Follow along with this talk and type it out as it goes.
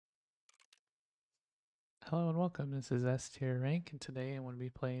Hello and welcome. This is S tier rank, and today I'm going to be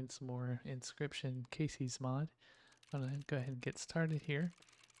playing some more Inscryption Casey's mod. I'm going to go ahead and get started here.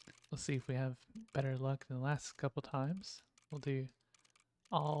 We'll see if we have better luck than the last couple times. We'll do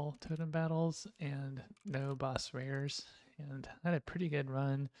all totem battles and no boss rares. And I had a pretty good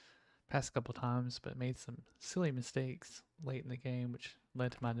run past couple times, but made some silly mistakes late in the game, which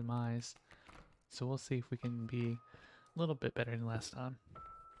led to my demise. So we'll see if we can be a little bit better than last time.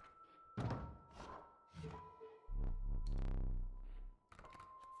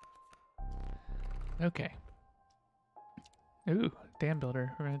 Okay. Ooh, Dam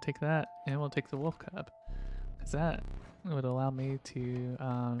Builder. We're going to take that, and we'll take the Wolf Cub. Because that would allow me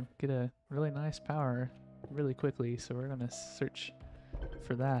to get a really nice power really quickly. So we're going to search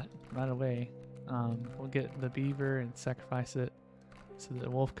for that right away. We'll get the Beaver and sacrifice it so that the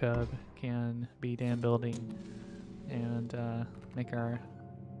Wolf Cub can be dam building and make our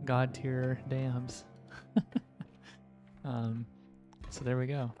god tier dams. So there we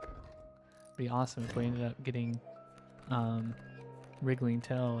go. Be awesome if we ended up getting wriggling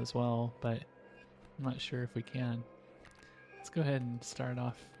tail as well, but I'm not sure if we can. Let's go ahead and start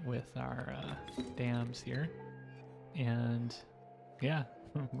off with our dams here. And yeah,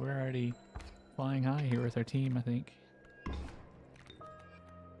 we're already flying high here with our team, I think.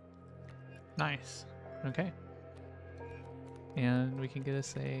 Nice. Okay. And we can get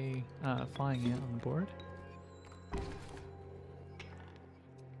us a flying ant on the board.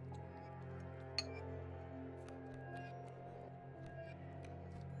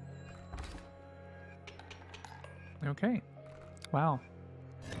 Okay. Wow.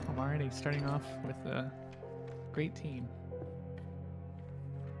 I'm already starting off with a great team.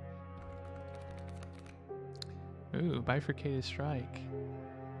 Ooh, bifurcated strike.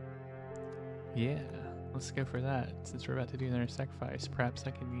 Yeah, let's go for that. Since we're about to do another sacrifice, perhaps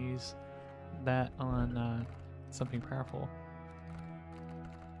I can use that on something powerful.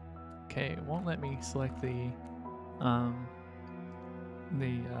 Okay, it won't let me select the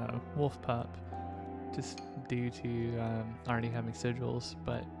wolf pup, just due to already having sigils,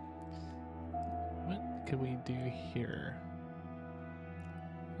 but what could we do here?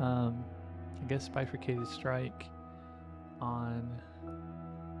 I guess bifurcated strike on,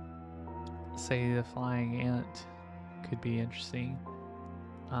 say, the flying ant could be interesting.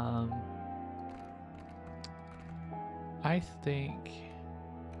 I think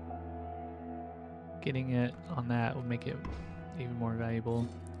getting it on that will make it even more valuable.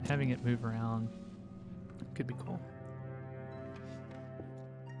 Having it move around could be cool.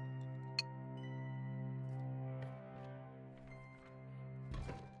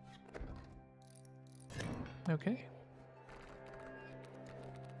 Okay.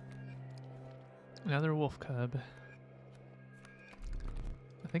 Another wolf cub.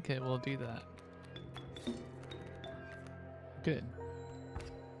 I think it will do that. Good.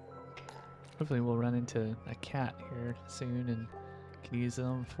 Hopefully we'll run into a cat here soon and can use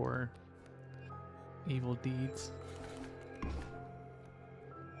them for evil deeds.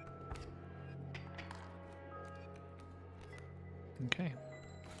 Okay.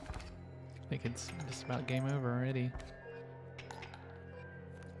 I think it's just about game over already.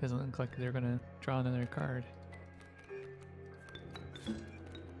 Doesn't look like they're gonna draw another card.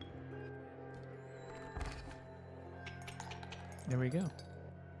 There we go.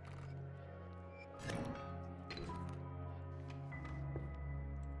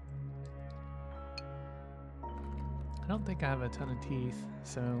 I don't think I have a ton of teeth,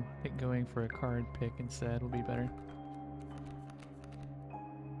 so I think going for a card pick instead will be better.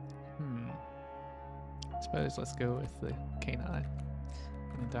 I suppose let's go with the canine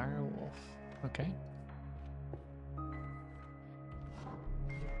and the dire wolf. Okay.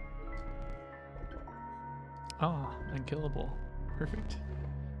 Ah, unkillable. Perfect.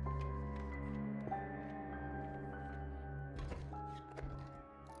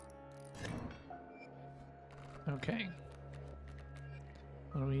 Okay.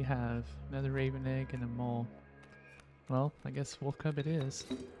 What do we have? Another raven egg and a mole. Well, I guess wolf cub it is.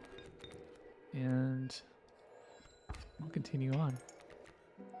 And we'll continue on.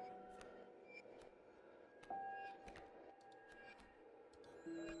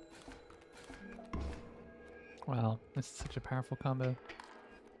 Wow, this is such a powerful combo.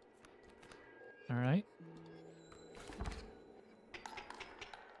 Alright.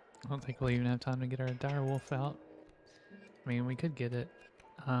 I don't think we'll even have time to get our dire wolf out. I mean, we could get it.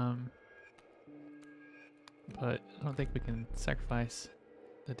 But I don't think we can sacrifice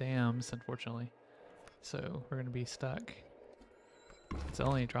the dams, unfortunately. So we're going to be stuck. It's the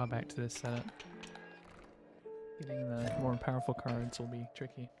only drawback to this setup. Getting the more powerful cards will be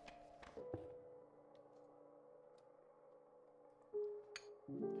tricky.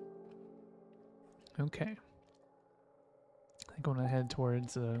 Okay. I think I'm gonna head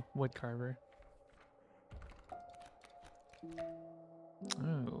towards a wood carver.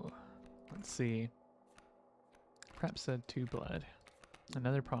 Oh, let's see. Perhaps a 2 blood.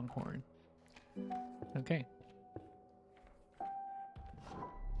 Another pronghorn. Okay.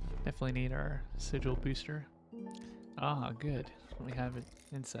 Definitely need our sigil booster. Ah, good. We have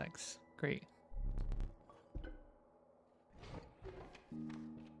insects. Great.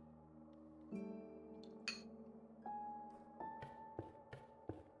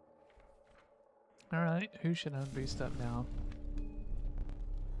 Alright, who should I boost up now?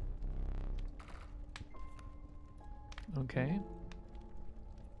 Okay.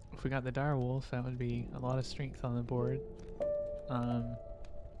 If we got the dire wolf, that would be a lot of strength on the board.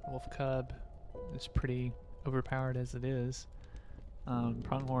 Wolf cub is pretty overpowered as it is.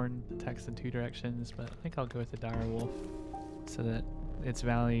 Pronghorn attacks in 2 directions, but I think I'll go with the dire wolf so that its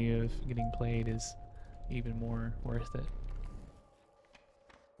value of getting played is even more worth it.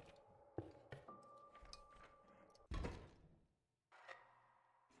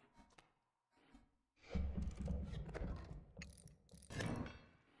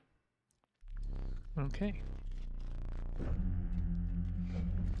 Okay.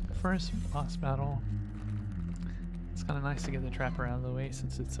 First boss battle. It's kind of nice to get the trapper out of the way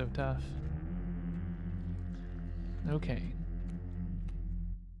since it's so tough. Okay.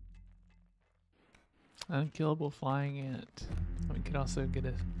 Unkillable flying ant. We could also get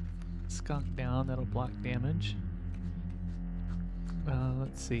a skunk down that'll block damage.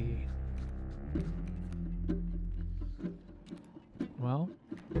 Let's see. Well,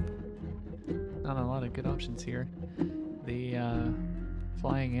 not a lot of good options here. The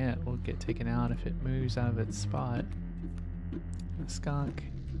flying ant will get taken out if it moves out of its spot. The skunk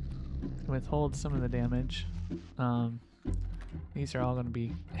withholds some of the damage. These are all going to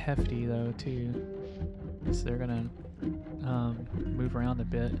be hefty though too, so they're going to move around a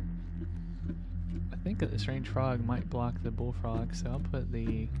bit. I think that the strange frog might block the bullfrog, so I'll put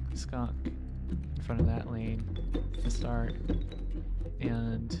the skunk in front of that lane to start,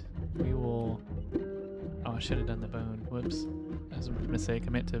 and we will... Oh, I should have done the bone. Whoops. That was a mistake. I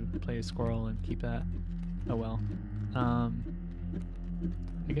meant to play a squirrel and keep that. Oh well. I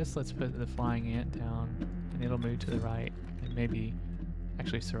guess let's put the flying ant down, and it'll move to the right and maybe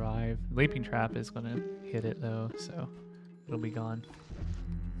actually survive. Leaping trap is going to hit it though, so it'll be gone.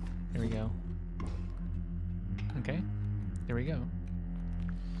 There we go. Okay. There we go.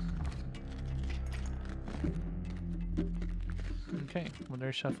 Okay, well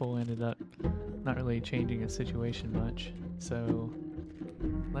their shuffle ended up not really changing the situation much, so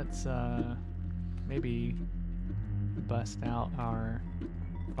let's maybe bust out our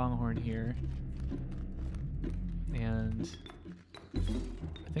pronghorn here, and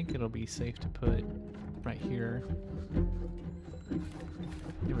I think it'll be safe to put right here.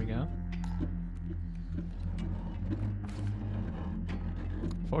 Here we go.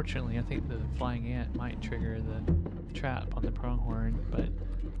 Fortunately, I think the flying ant might trigger the trap on the pronghorn, but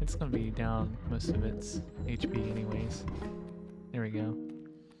it's going to be down most of its HP anyways. There we go.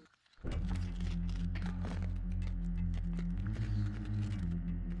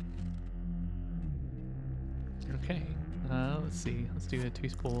 Okay, let's see. Let's do a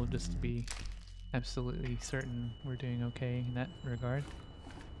tooth pull just to be absolutely certain we're doing okay in that regard.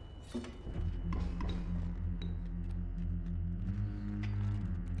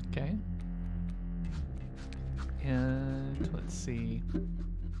 Okay. And let's see.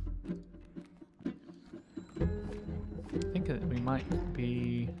 I think that we might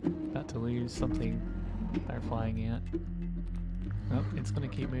be about to lose something by our flying ant. Nope, it's going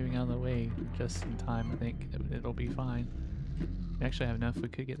to keep moving out of the way just in time. I think it'll be fine. We actually have enough. We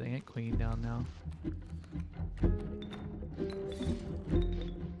could get the ant queen down now.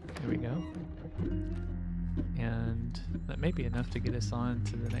 There we go. And that may be enough to get us on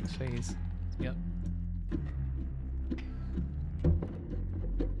to the next phase. Yep.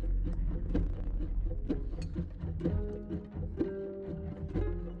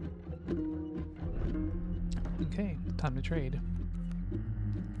 Okay, time to trade.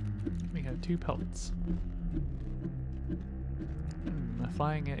 We have 2 pelts. A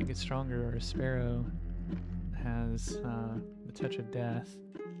flying ant gets stronger, or a sparrow has the touch of death.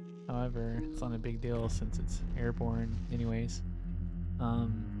 However, it's not a big deal since it's airborne anyways.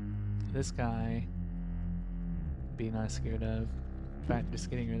 This guy, be not scared of. In fact, just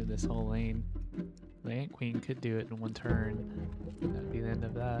getting rid of this whole lane. The ant queen could do it in 1 turn. That'd be the end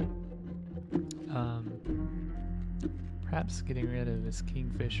of that. Perhaps getting rid of this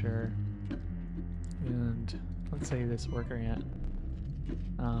kingfisher and let's say this worker ant.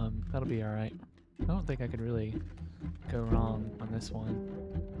 That'll be alright. I don't think I could really go wrong on this one,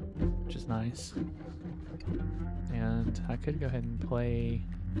 which is nice. And I could go ahead and play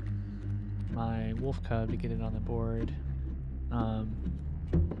my wolf cub to get it on the board.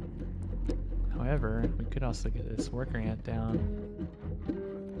 However, we could also get this worker ant down,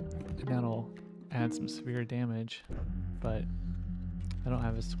 and that'll add some severe damage, but I don't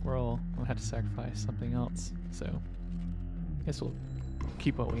have a squirrel. I'll have to sacrifice something else, so I guess we'll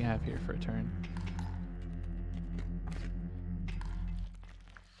keep what we have here for a turn.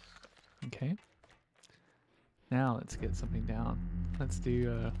 Okay. Now let's get something down. Let's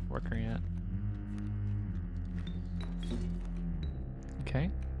do a worker ant. Okay,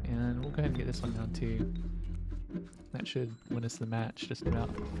 and we'll go ahead and get this one down too. That should win us the match just about.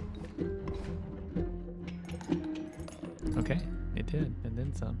 Okay, it did, and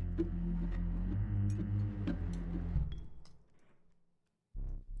then some.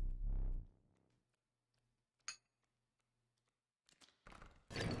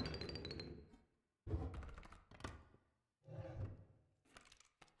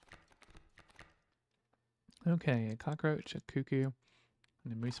 Okay, a cockroach, a cuckoo,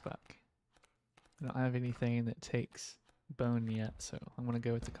 and a moose buck. I don't have anything that takes bone yet, so I'm going to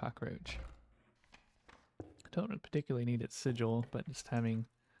go with the cockroach. I don't particularly need its sigil, but just having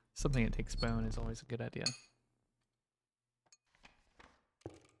something that takes bone is always a good idea.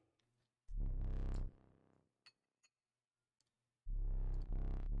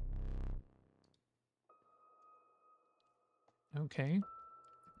 Okay,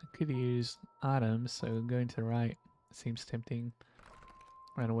 I could use items, so going to the right seems tempting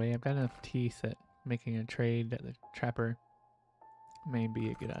right away. I've got enough teeth that making a trade at the trapper may be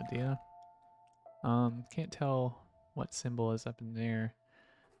a good idea. Can't tell what symbol is up in there,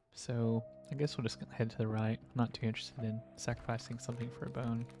 so I guess we'll just head to the right. I'm not too interested in sacrificing something for a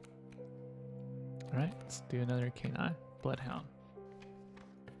bone. Alright, let's do another canine. Bloodhound.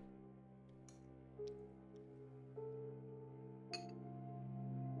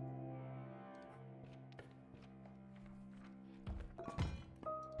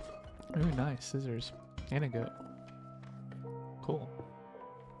 Ooh, nice. Scissors. And a goat. Cool.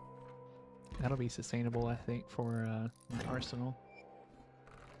 That'll be sustainable, I think, for my arsenal.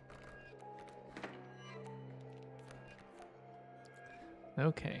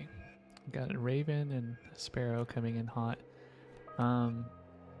 Okay. Got a raven and a sparrow coming in hot.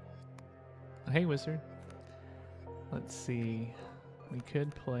 Hey, wizard. Let's see. We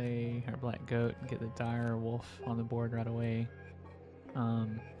could play our black goat and get the dire wolf on the board right away.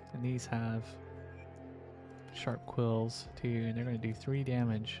 And these have sharp quills too, and they're going to do 3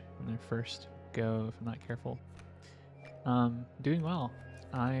 damage on their first go if I'm not careful. Doing well.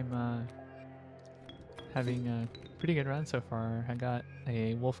 I'm having a pretty good run so far. I got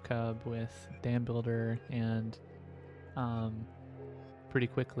a wolf cub with dam builder and pretty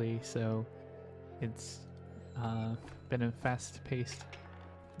quickly, so it's been a fast-paced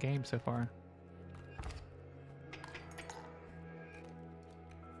game so far.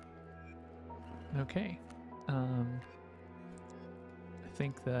 Okay. I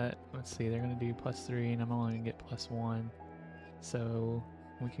think that, let's see, they're going to do +3 and I'm only going to get +1. So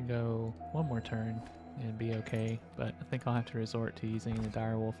we can go one more turn and be okay, but I think I'll have to resort to using the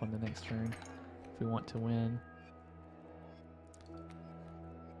dire wolf on the next turn if we want to win.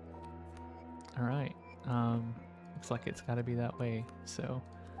 Alright, looks like it's got to be that way, so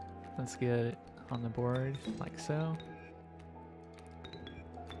let's get it on the board like so.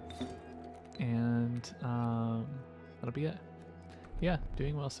 And that'll be it. Yeah,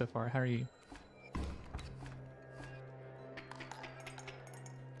 doing well so far. How are you?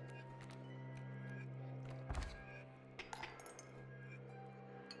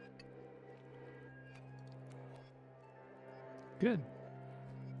 Good.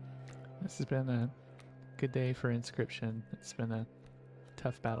 This has been a good day for Inscryption. It's been a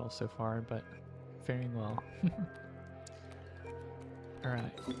tough battle so far, but faring well.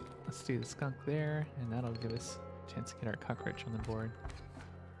 Alright, let's do the skunk there, and that'll give us a chance to get our cockroach on the board.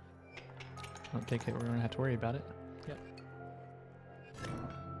 I don't think that we're going to have to worry about it. Yep.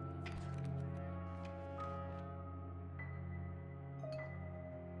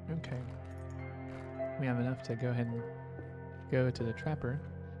 Okay. We have enough to go ahead and go to the trapper.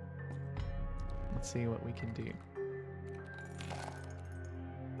 Let's see what we can do.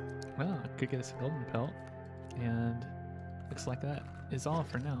 Well, I could get us a golden pelt, and looks like that is all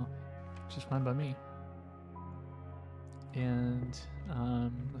for now, which is fine by me. And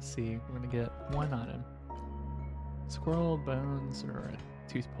let's see, we're gonna get one item: squirrel, bones, or a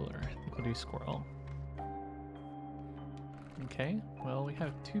tooth puller. I think we'll do squirrel. Okay, well, we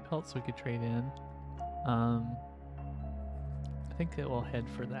have 2 pelts we could trade in. I think it will head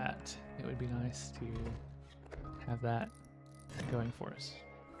for that. It would be nice to have that going for us.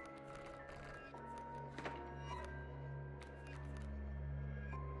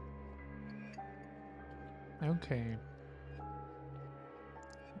 Okay.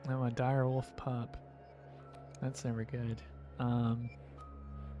 Now a dire wolf pup. That's never good.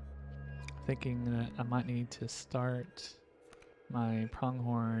 Thinking that I might need to start my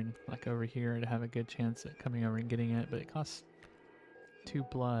pronghorn like over here to have a good chance at coming over and getting it, but it costs 2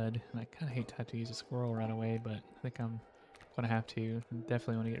 blood, and I kind of hate to have to use a squirrel right away, but I think I'm gonna have to.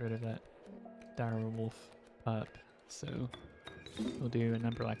 Definitely want to get rid of that dire wolf pup, so we'll do a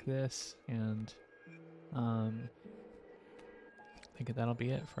number like this, and I think that'll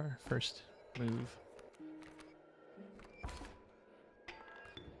be it for our first move.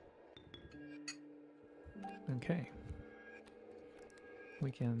 Okay.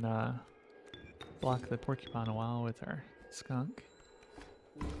 We can block the porcupine a while with our skunk.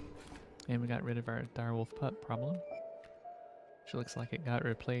 And we got rid of our direwolf pup problem. Which looks like it got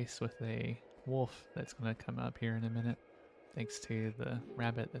replaced with a wolf that's going to come up here in a minute. Thanks to the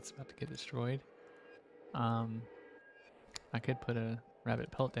rabbit that's about to get destroyed. I could put a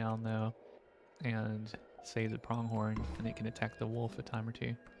rabbit pelt down though and save the pronghorn, and it can attack the wolf a time or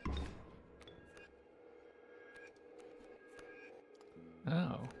two.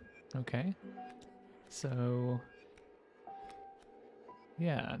 Oh, okay. So,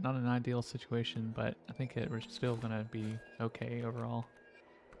 yeah, not an ideal situation, but I think we're still gonna be okay overall.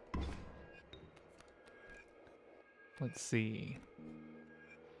 Let's see.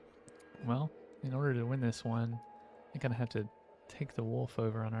 Well, in order to win this one, I'm gonna have to take the wolf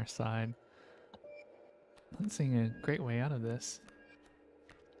over on our side. I'm not seeing a great way out of this.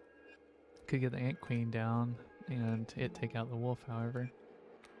 Could get the ant queen down and it take out the wolf, however.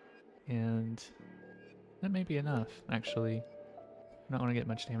 And that may be enough, actually. I'm not going to get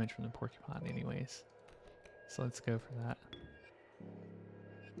much damage from the porcupine anyways. So let's go for that.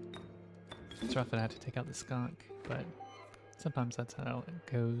 It's rough that I have to take out the skunk, but sometimes that's how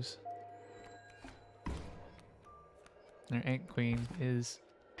it goes. Their ant queen is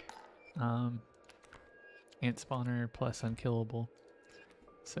ant spawner plus unkillable,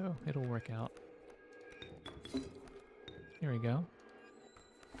 so it'll work out. Here we go.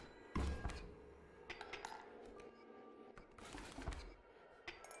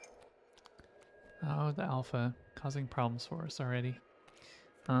 Oh, the alpha causing problems for us already.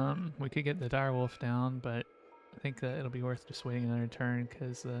 We could get the direwolf down, but I think that it'll be worth just waiting another turn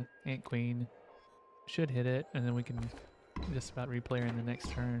because the ant queen should hit it, and then we can just about replay her in the next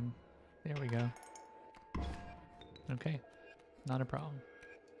turn. There we go. Okay, not a problem.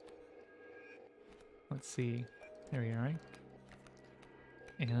 Let's see. There we are, right?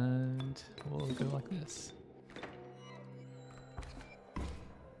 And we'll go like this.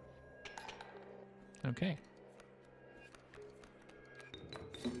 Okay.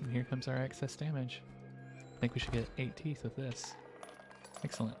 And here comes our excess damage. I think we should get 8 teeth with this.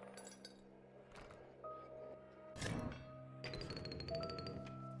 Excellent.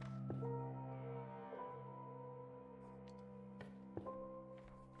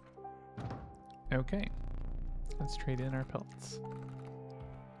 Okay. Let's trade in our pelts.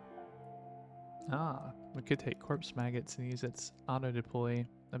 Ah, we could take corpse maggots and use its auto deploy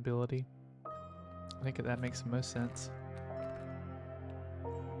ability. I think that makes the most sense.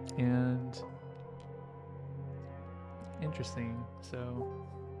 And interesting. So,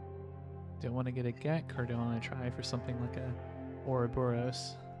 do I want to get a Gek or do I want to try for something like a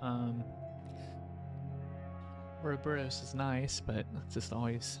Ouroboros? Ouroboros is nice, but it's just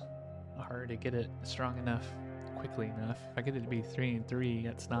always hard to get it strong enough quickly enough. If I get it to be 3 and 3,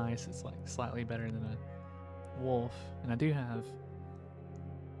 that's nice. It's like slightly better than a wolf, and I do have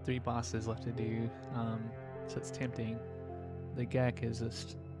 3 bosses left to do, so it's tempting. The Gek is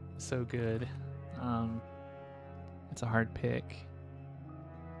just so good. It's a hard pick.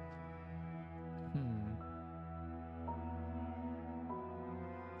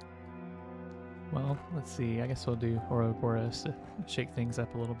 Well, let's see. I guess we'll do Ouroboros to shake things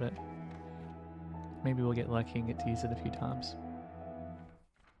up a little bit. Maybe we'll get lucky and get to use it a few times.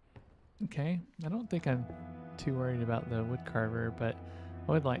 Okay, I don't think I'm too worried about the woodcarver, but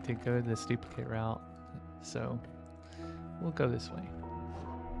I would like to go this duplicate route, so we'll go this way.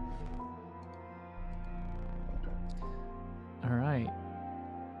 Alright,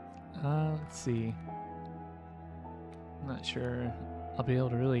 let's see. I'm not sure I'll be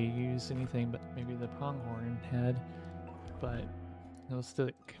able to really use anything but maybe the pronghorn head, but we'll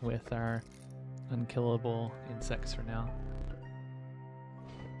stick with our unkillable insects for now.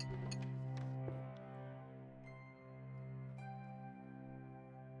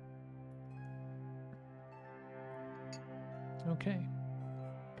 Okay.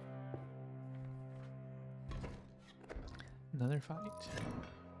 Another fight.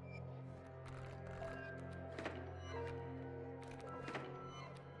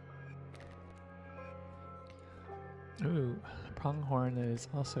 Ooh, pronghorn is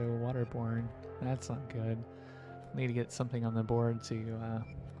also waterborne. That's not good. Need to get something on the board to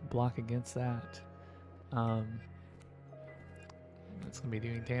block against that. It's going to be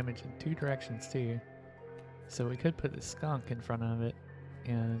doing damage in 2 directions too. So we could put the skunk in front of it,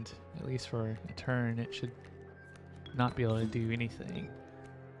 and at least for a turn it should not be able to do anything.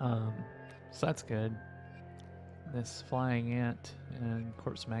 So that's good. This flying ant and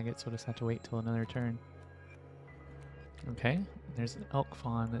corpse maggots will just have to wait till another turn. Okay, there's an elk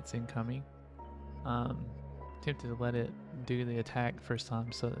fawn that's incoming. Tempted to let it do the attack first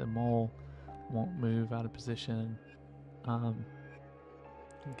time so that the mole won't move out of position,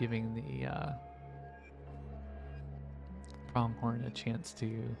 giving the pronghorn a chance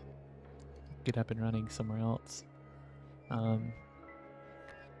to get up and running somewhere else.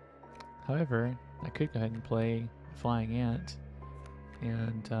 However, I could go ahead and play Flying Ant,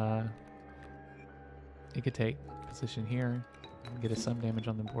 and it could take position here and get us some damage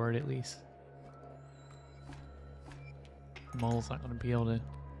on the board at least. Mole's not going to be able to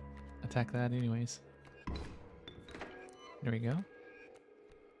attack that anyways. There we go.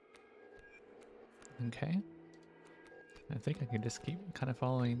 Okay. I think I can just keep kind of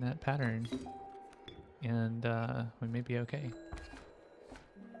following that pattern, and we may be okay.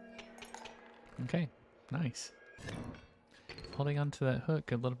 Okay, nice. Holding on to that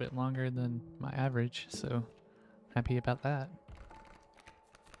hook a little bit longer than my average, so happy about that.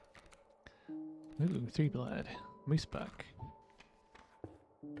 Ooh, 3 blood. Moose buck.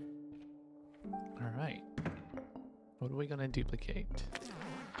 Alright. What are we gonna duplicate?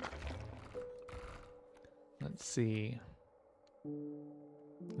 Let's see.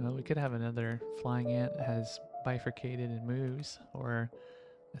 Well, we could have another flying ant that has bifurcated and moves, or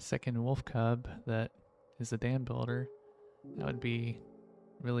a second wolf cub that is a dam builder. That would be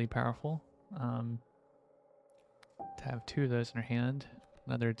really powerful. To have 2 of those in our hand.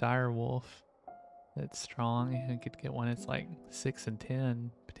 Another dire wolf that's strong. I could get one that's like 6 and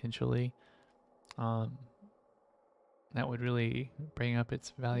 10 potentially. That would really bring up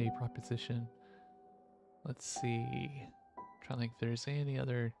its value proposition. Let's see. Trying to think if there's any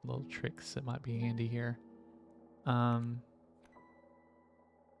other little tricks that might be handy here. I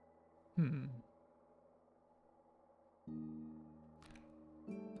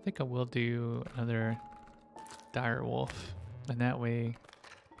think I will do another dire wolf, and that way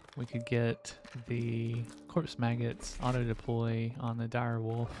we could get the corpse maggots auto deploy on the dire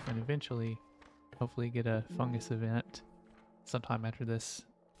wolf, and eventually hopefully get a fungus event sometime after this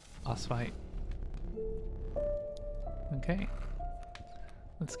boss fight. Okay,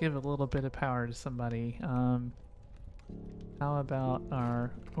 let's give a little bit of power to somebody. How about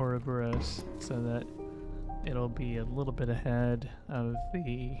our Ouroboros, so that it'll be a little bit ahead of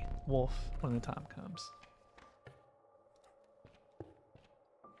the wolf when the time comes.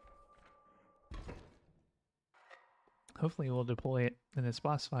 Hopefully we'll deploy it in this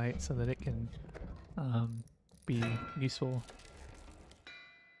boss fight so that it can be useful.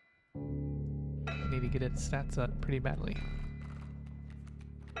 Need to get its stats up pretty badly.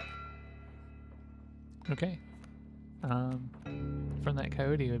 Okay. From that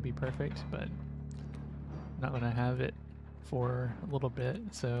coyote would be perfect, but I'm not going to have it for a little bit,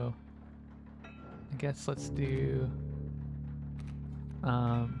 so I guess let's do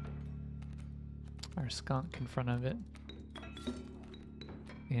our skunk in front of it,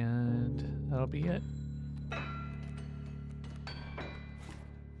 and that'll be it.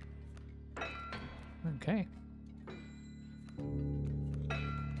 Okay.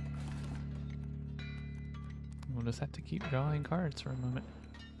 We'll just have to keep drawing cards for a moment.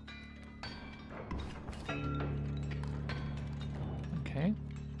 Okay.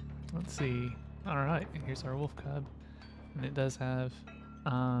 Let's see. Alright, here's our wolf cub. And it does have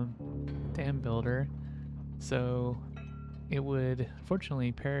dam builder. So it would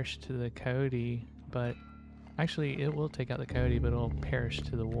fortunately perish to the coyote, but actually it will take out the coyote, but it'll perish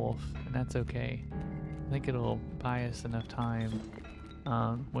to the wolf, and that's okay. I think it'll buy us enough time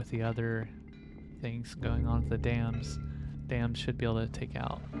with the other things going on with the dams. Dams should be able to take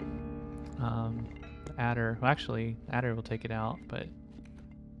out the adder. Well, actually, adder will take it out, but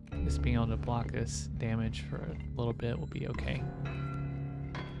just being able to block this damage for a little bit will be okay.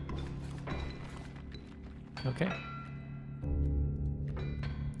 Okay.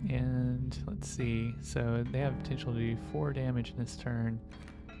 And let's see, so they have potential to do 4 damage in this turn,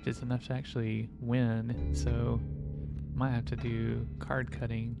 which is enough to actually win, so Might have to do card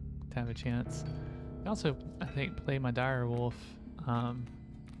cutting to have a chance. I also, I think, play my dire wolf, but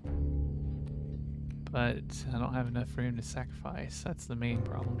I don't have enough room to sacrifice. That's the main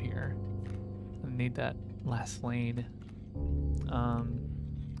problem here. I need that last lane.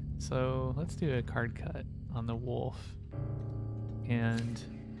 So let's do a card cut on the wolf, and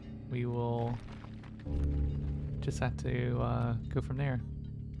we will just have to go from there.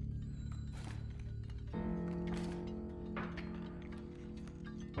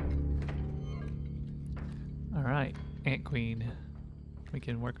 Alright, Ant Queen. We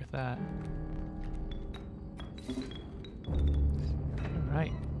can work with that.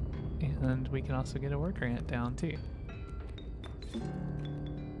 Alright, and we can also get a worker ant down too.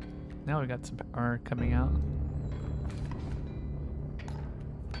 Now we got some power coming out.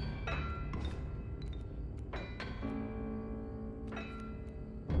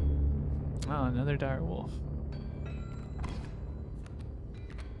 Oh, another dire wolf.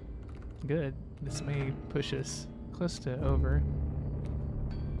 Good. This may push us close to over.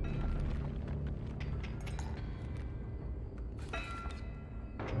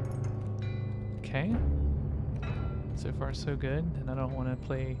 Okay. So far so good, and I don't want to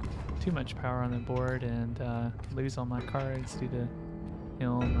play too much power on the board and lose all my cards due to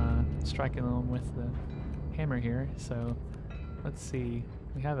him striking them with the hammer here. So let's see.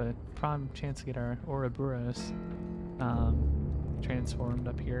 We have a prime chance to get our Ouroboros transformed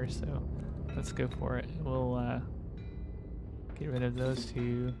up here, so let's go for it. We'll get rid of those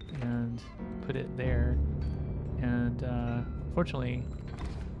two and put it there. And fortunately,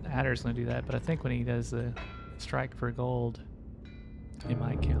 Adder's going to do that, but I think when he does the strike for gold, it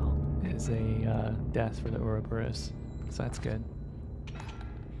might count as a death for the Ouroboros, so that's good.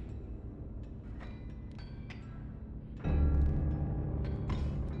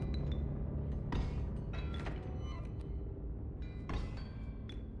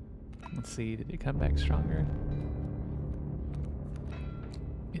 Let's see, did it come back stronger?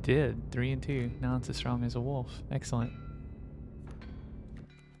 It did, 3 and 2. Now it's as strong as a wolf. Excellent.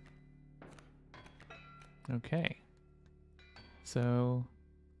 Okay. So,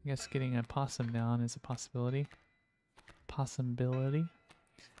 I guess getting a possum down is a possibility.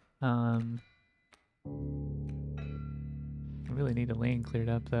 I really need a lane cleared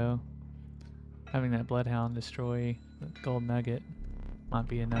up though. Having that bloodhound destroy the gold nugget might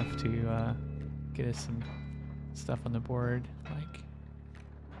be enough to get us some stuff on the board, like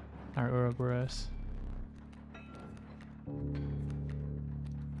our Ouroboros.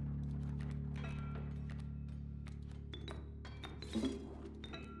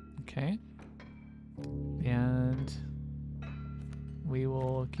 Okay. And we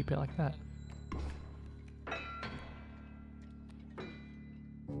will keep it like that.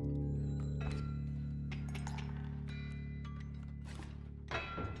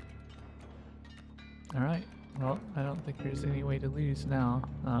 Alright, well, I don't think there's any way to lose now.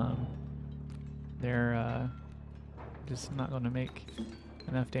 They're just not going to make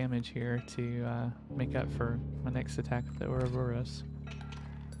enough damage here to make up for my next attack with the Ouroboros.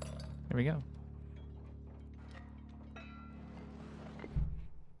 There we go.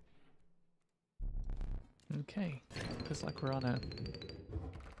 Okay, looks like we're on a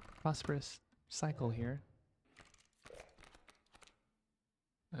prosperous cycle here.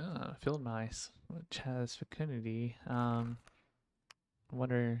 Field mice, which has fecundity.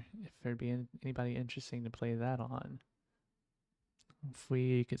 Wonder if there'd be anybody interesting to play that on. If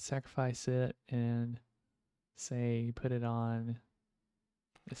we could sacrifice it and say put it on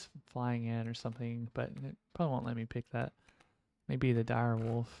this flying ant or something, but it probably won't let me pick that. Maybe the dire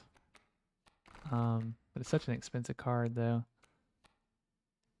wolf. But it's such an expensive card though.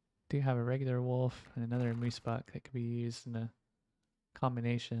 Do have a regular wolf and another moose buck that could be used in a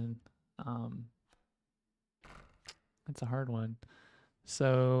combination. That's a hard one.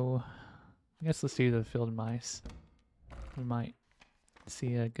 So I guess let's do the field mice. We might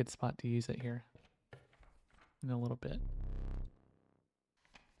see a good spot to use it here in a little bit.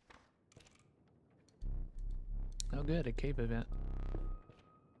 Oh good, a cave event.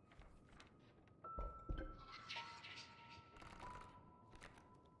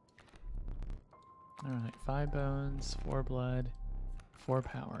 Alright, 5 bones, 4 blood, 4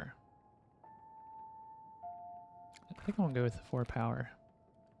 power. I think I'm gonna go with the 4 power.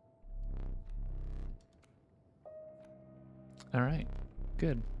 Alright,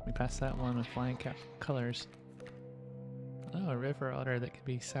 good. We passed that one with flying colors. Oh, a river otter that can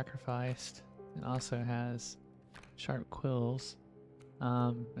be sacrificed. It also has sharp quills.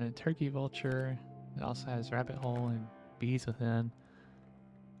 And a turkey vulture. It also has rabbit hole and bees within.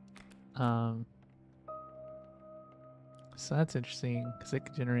 So that's interesting because it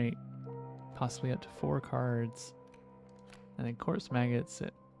could generate possibly up to 4 cards. And then corpse maggots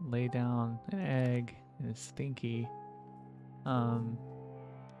that lay down an egg and is stinky. So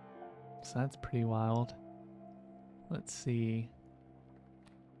that's pretty wild. Let's see.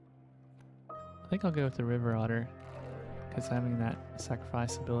 I think I'll go with the river otter because having that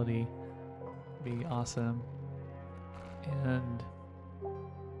sacrifice ability would be awesome. And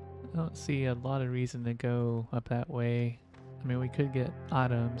I don't see a lot of reason to go up that way. I mean, we could get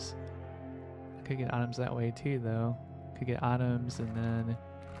items. I could get items that way too, though. Could get items and then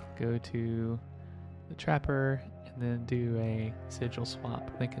go to the trapper and then do a sigil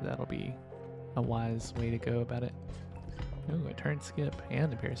swap. I think that'll be a wise way to go about it. Ooh, a turn skip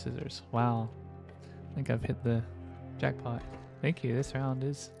and a pair of scissors. Wow. I think I've hit the jackpot. Thank you. This round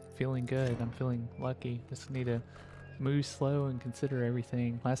is feeling good. I'm feeling lucky. Just need to move slow and consider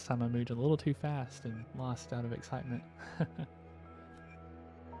everything. Last time I moved a little too fast and lost out of excitement.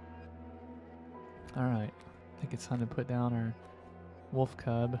 Alright. I think it's time to put down our wolf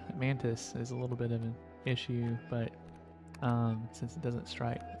cub. Mantis is a little bit of an issue, but since it doesn't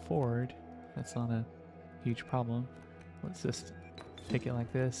strike forward, that's not a huge problem. Let's just take it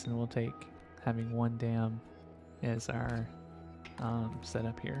like this, and we'll take having 1 dam as our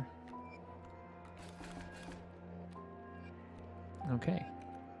setup here. Okay.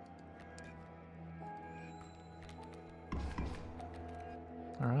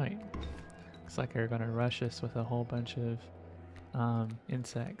 Alright. Looks like they're going to rush us with a whole bunch of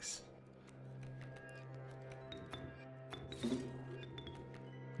insects. There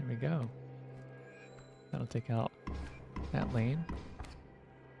we go. That'll take out that lane.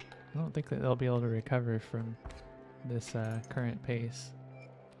 I don't think that they'll be able to recover from this current pace.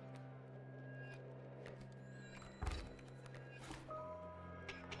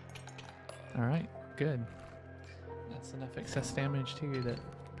 Alright, good. That's enough excess damage too that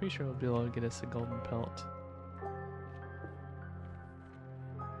I'm pretty sure we'll be able to get us a golden pelt.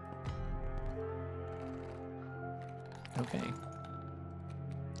 Okay.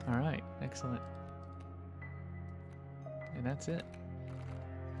 Alright, excellent. And that's it.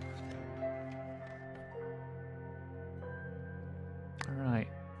 Alright.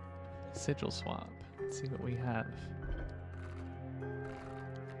 Sigil swap. Let's see what we have.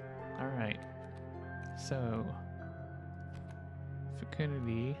 Alright. So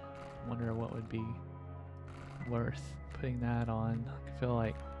fecundity, wonder what would be worth putting that on. I feel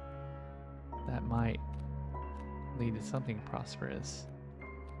like that might lead to something prosperous.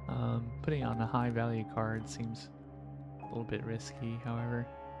 Putting on a high value card seems a little bit risky, however.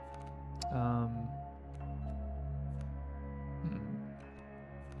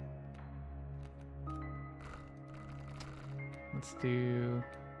 Let's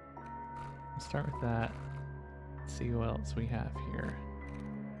start with that. Let's see what else we have here.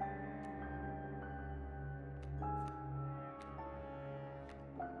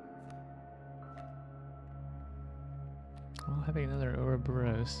 Well, having another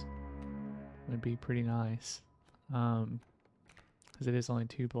Ouroboros would be pretty nice. Because it is only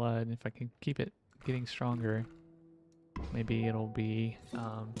 2 blood. If I can keep it getting stronger, maybe it'll be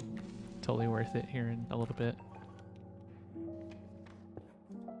totally worth it here in a little bit.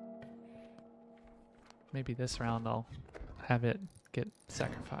 Maybe this round I'll have it get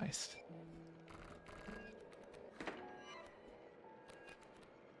sacrificed.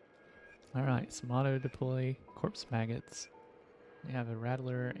 Alright, some auto deploy corpse maggots. We have a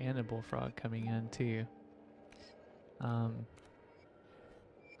rattler and a bullfrog coming in too.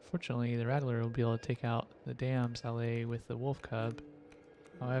 Fortunately, the rattler will be able to take out the dams I lay with the wolf cub.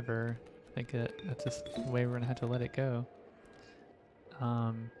 However, I think that's just the way we're gonna have to let it go.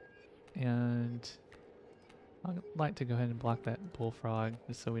 And I'd like to go ahead and block that bullfrog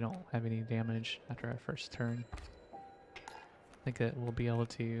just so we don't have any damage after our first turn. I think that we'll be able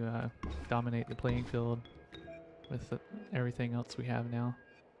to dominate the playing field with everything else we have now.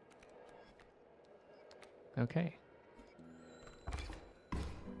 Okay.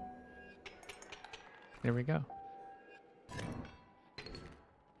 There we go.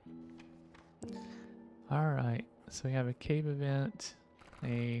 Alright, so we have a cave event,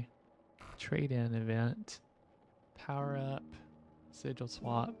 a trade-in event, power up, sigil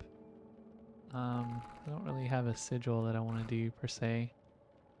swap. I don't really have a sigil that I want to do per se,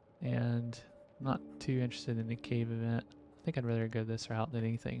 and I'm not too interested in the cave event. I think I'd rather go this route than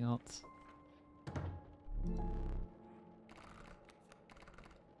anything else.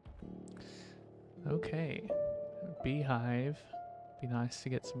 Okay, beehive. Be nice to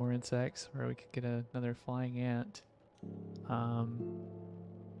get some more insects, or we could get another flying ant. I'm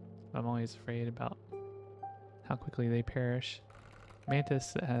always afraid about how quickly they perish.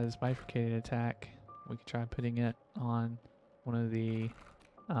 Mantis that has bifurcated attack, we could try putting it on one of the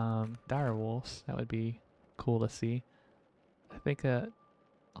dire wolves. That would be cool to see. I think that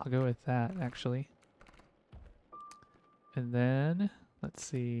I'll go with that actually. And then let's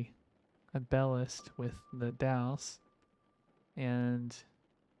see, a bellist with the douse, and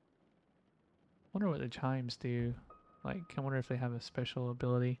wonder what the chimes do. Like, I wonder if they have a special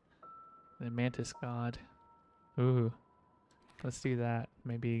ability. The mantis god. Ooh, let's do that.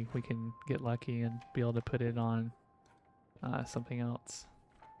 Maybe we can get lucky and be able to put it on something else.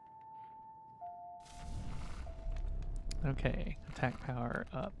 Okay, attack power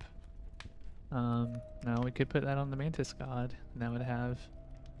up. Now we could put that on the mantis god, and that would have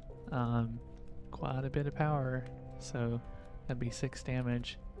quite a bit of power. So that'd be 6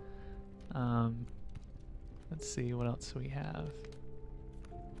 damage. Let's see what else we have.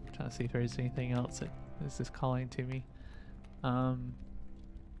 I'm trying to see if there's anything else that is just calling to me. I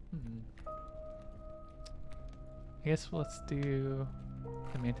guess let's do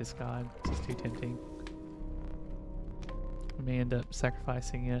the mantis god. It's just too tempting. We may end up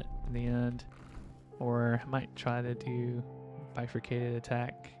sacrificing it in the end, or I might try to do bifurcated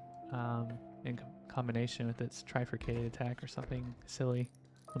attack in combination with its trifurcated attack or something silly.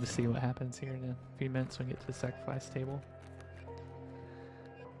 We'll just see what happens here in a few minutes when we get to the sacrifice table.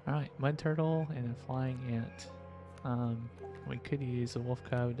 Alright, mud turtle and a flying ant. We could use a wolf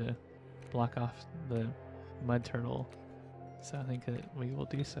cub to block off the mud turtle, so I think that we will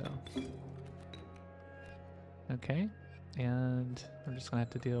do so. Okay, and we're just gonna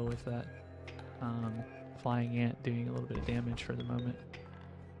have to deal with that flying ant doing a little bit of damage for the moment.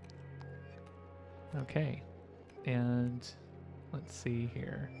 Okay, and let's see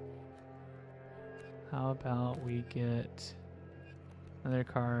here. How about we get another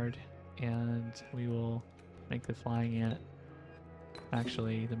card and we will make the flying ant,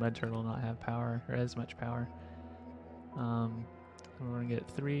 actually the mud turtle, not have power or as much power. And we're going to get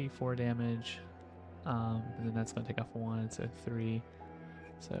 3, 4 damage, and then that's going to take off 1, so 3.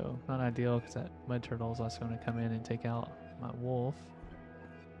 So not ideal because that mud turtle is also going to come in and take out my wolf.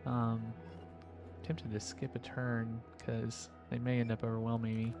 Tempted to skip a turn because they may end up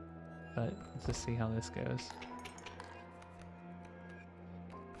overwhelming me, but let's just see how this goes.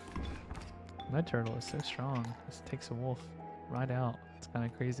 Mud turtle is so strong. This takes a wolf right out. It's kind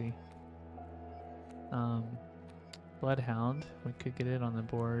of crazy. Bloodhound. We could get it on the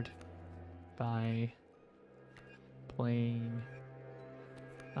board by playing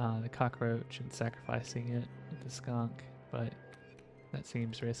the cockroach and sacrificing it with the skunk, but that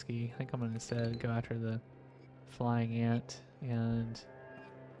seems risky. I think I'm gonna instead go after the flying ant and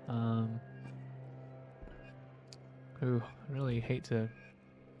ooh, I really hate to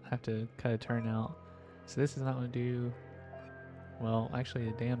have to cut a turn out. So this is not going to do well. Actually,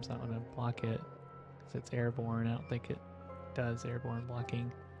 the dam's not going to block it because it's airborne. I don't think it does airborne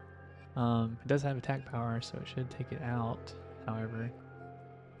blocking. It does have attack power, so it should take it out, however.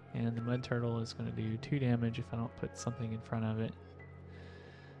 And the mud turtle is going to do 2 damage if I don't put something in front of it.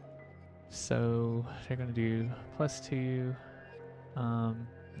 So they're going to do +2,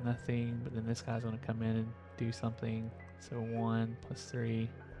 nothing, but then this guy's going to come in and do something. So 1 + 3.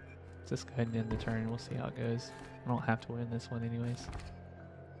 Let's just go ahead and end the turn. We'll see how it goes. I don't have to win this one anyways.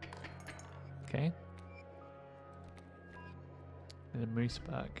 Okay. And a moose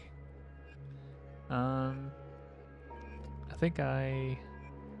buck. I think I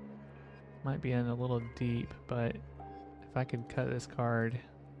might be in a little deep, but if I could cut this card,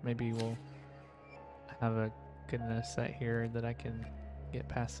 maybe we'll have a good enough set here that I can get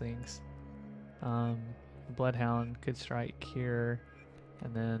past things. Bloodhound could strike here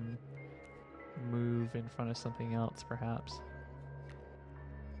and then move in front of something else perhaps.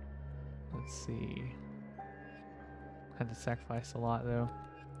 Let's see. Had to sacrifice a lot though.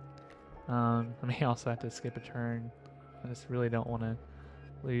 I may also have to skip a turn. I just really don't want to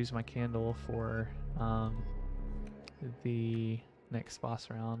lose my candle for the next boss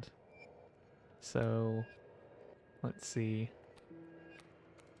round. So let's see.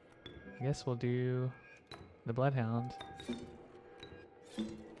 I guess we'll do the Bloodhound,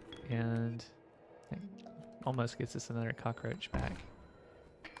 and it almost gets us another cockroach back.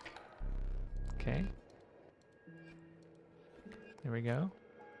 Okay. There we go.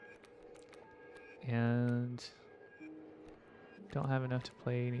 And don't have enough to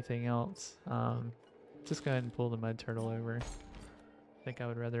play anything else. Just go ahead and pull the mud turtle over. I think I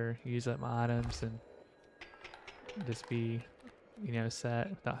would rather use up my items and just be, you know, set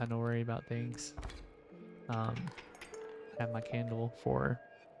without having to worry about things. Have my candle for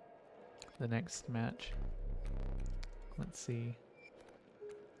the next match. Let's see.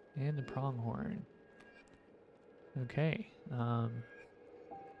 And a pronghorn. Okay. Not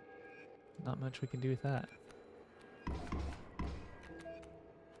much we can do with that.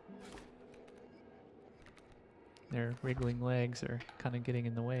 Their wriggling legs are kind of getting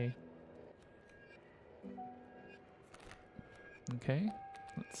in the way. Okay.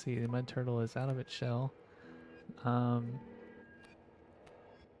 Let's see. The mud turtle is out of its shell. I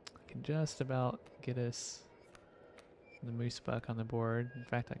can just about get us the moose buck on the board. In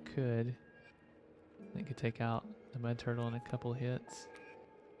fact, I could take out the mud turtle in a couple hits.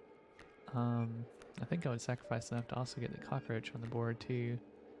 I think I would sacrifice enough to also get the cockroach on the board too.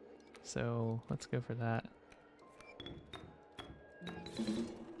 So let's go for that.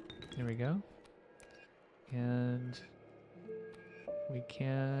 There we go. And we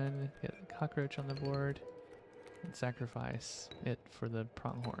can get the cockroach on the board and sacrifice it for the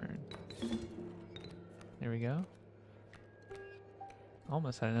pronghorn. There we go.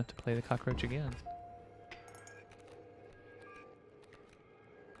 Almost had enough to play the cockroach again.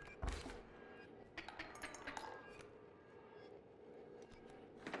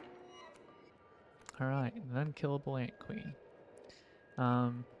 Alright, an unkillable ant queen.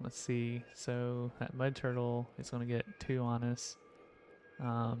 Let's see. So that mud turtle is going to get 2 on us.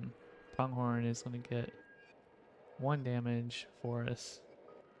 Pronghorn is going to get 1 damage for us.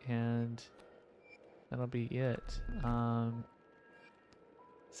 And that'll be it.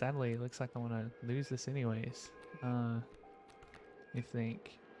 Sadly, it looks like I want to lose this anyways. You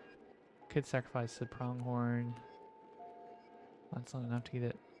think. Could sacrifice the pronghorn. That's not enough to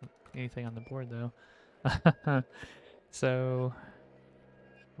get anything on the board though. So,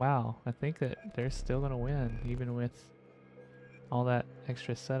 wow, I think that they're still going to win even with all that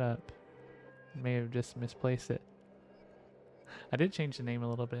extra setup. May have just misplaced it. I did change the name a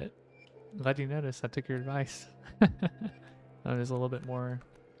little bit. Glad you noticed. I took your advice. I was a little bit more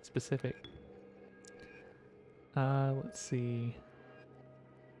specific. Let's see.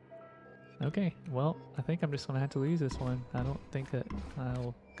 Okay, well, I think I'm just going to have to lose this one. I don't think that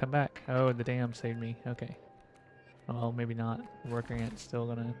I'll come back. Oh, the dam saved me. Okay. Well, maybe not. The worker ant's still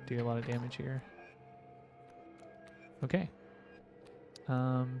going to do a lot of damage here. Okay.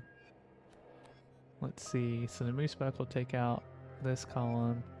 Let's see. So the moose buck will take out this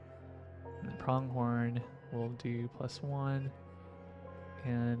column. And the pronghorn will do +1.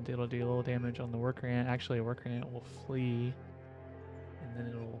 And it'll do a little damage on the worker ant. Actually, a worker ant will flee. And then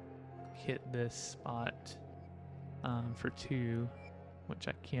it'll hit this spot for 2, which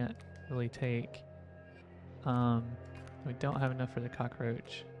I can't really take. We don't have enough for the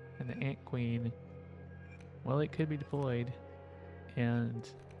cockroach. And the ant queen, well, it could be deployed. And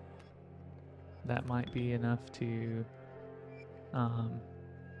that might be enough to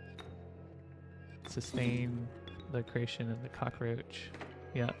sustain the creation of the cockroach.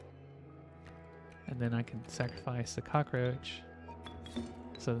 Yep. And then I can sacrifice the cockroach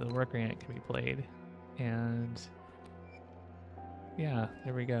so the worker ant can be played. And yeah,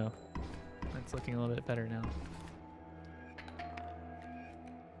 there we go. It's looking a little bit better now.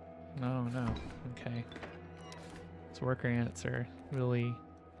 Oh no. Okay. So worker ants are really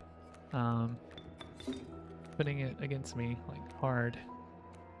putting it against me like hard.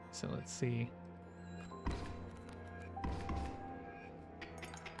 So let's see.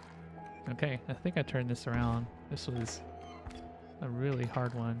 Okay, I think I turned this around. This was a really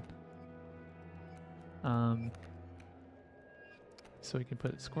hard one. So we can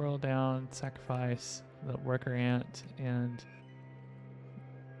put squirrel down, sacrifice the worker ant and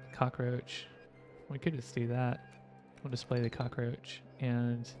cockroach. We could just do that. We'll display the cockroach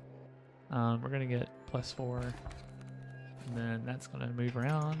and we're gonna get +4 and then that's gonna move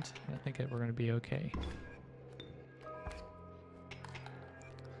around. I think we're gonna be okay.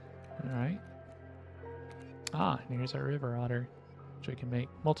 Alright. Ah, and here's our river otter, which we can make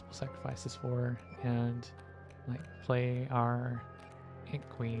multiple sacrifices for and like play our ant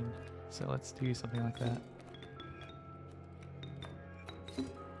queen. So let's do something like that.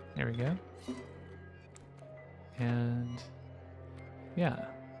 There we go. And yeah,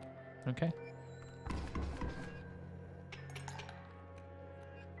 okay.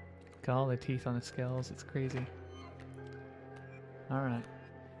 Got all the teeth on the scales, it's crazy. Alright,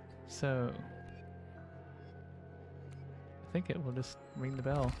 so I think it will just ring the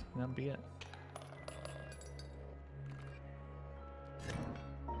bell and that'll be it.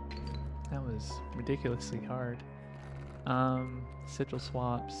 That was ridiculously hard. Sigil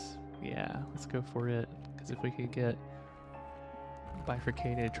swaps, yeah, let's go for it. Because if we could get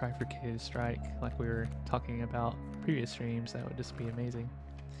bifurcated, trifurcated strike like we were talking about previous streams, that would just be amazing.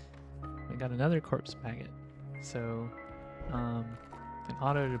 We got another corpse maggot, so An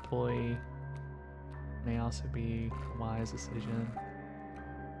auto deploy may also be a wise decision.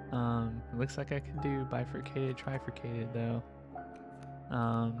 It looks like I could do bifurcated, trifurcated though.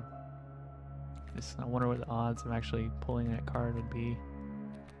 I wonder what the odds of actually pulling that card would be.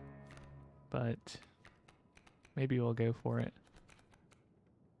 But maybe we'll go for it.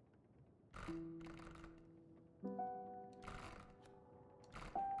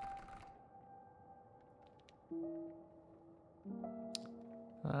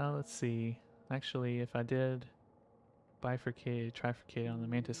 Let's see. Actually, if I did bifurcated, trifurcated on the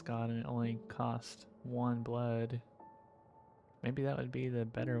Mantis God and it only cost 1 blood, maybe that would be the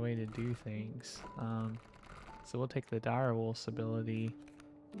better way to do things. So we'll take the Direwolf's ability,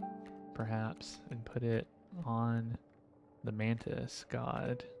 perhaps, and put it on the Mantis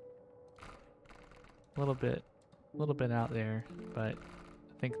God. A little bit out there, but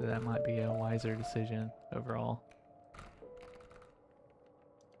I think that might be a wiser decision overall.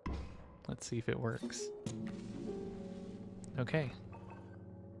 Let's see if it works. Okay.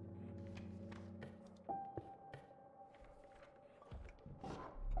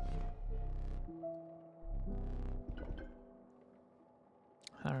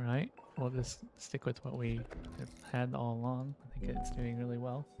 Alright, we'll just stick with what we have had all along. I think it's doing really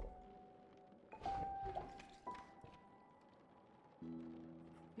well.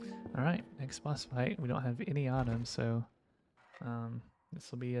 Alright, next boss fight. We don't have any items, so this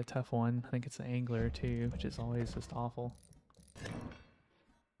will be a tough one. I think it's an angler too, which is always just awful.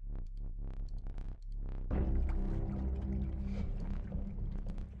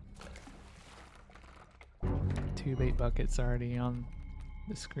 2 bait buckets already on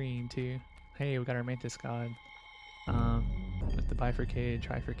the screen too. Hey, we got our Mantis God with the bifurcated,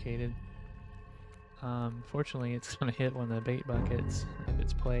 trifurcated. Fortunately, it's going to hit one of the bait buckets if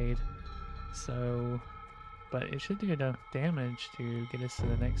it's played. So, but it should do enough damage to get us to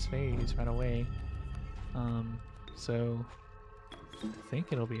the next phase right away. So, I think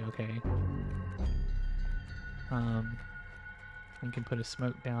it'll be okay. We can put a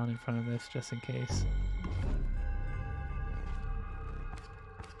smoke down in front of this just in case.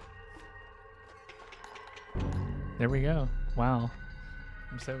 There we go. Wow.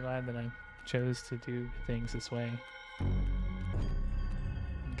 I'm so glad that I chose to do things this way.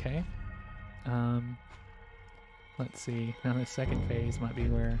 Okay. Let's see. Now the second phase might be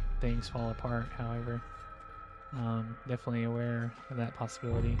where things fall apart, however. Definitely aware of that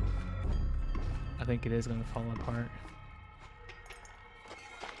possibility. I think it is going to fall apart.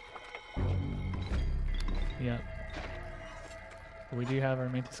 Yep. But we do have our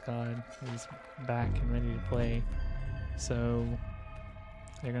Mantis God who's back and ready to play. So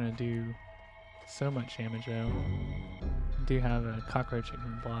they're going to do so much damage though. We do have a cockroach that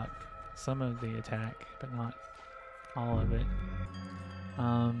can block some of the attack, but not all of it.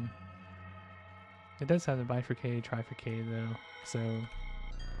 It does have the bifurcated, trifurcated though, so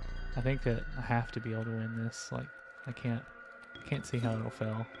I think that I have to be able to win this. Like, I can't see how it'll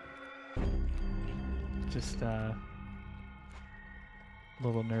fail. Just a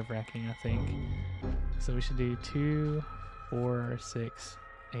little nerve-wracking, I think. So we should do 2, 4, 6,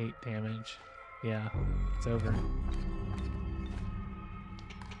 8 damage. Yeah, it's over.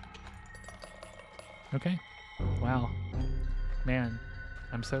 Okay. Wow. Man,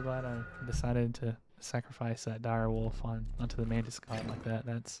 I'm so glad I decided to sacrifice that direwolf onto the Mantis God like that.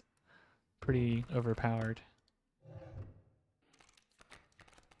 That's pretty overpowered.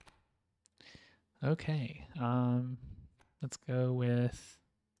 Okay, let's go with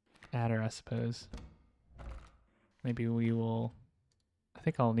Adder, I suppose. Maybe we will... I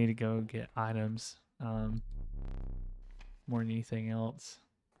think I'll need to go get items more than anything else.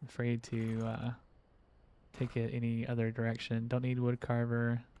 I'm afraid to take it any other direction. Don't need wood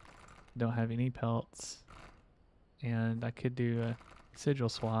carver. Don't have any pelts. And I could do a sigil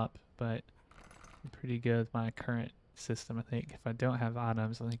swap, but I'm pretty good with my current system, I think. If I don't have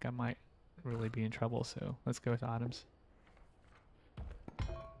items, I think I might really be in trouble, so let's go with items.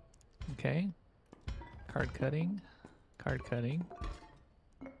 Okay. Card cutting. Card cutting.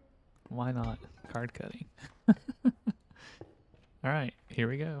 Why not? Card cutting. Alright, here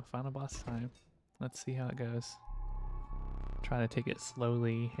we go. Final boss time. Let's see how it goes. Try to take it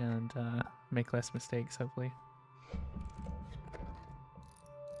slowly and make less mistakes, hopefully.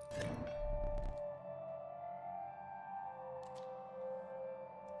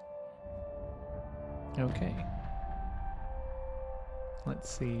 Okay. Let's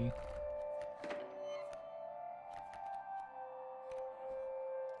see.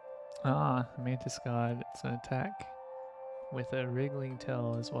 Ah, Mantis God. It's an attack with a wriggling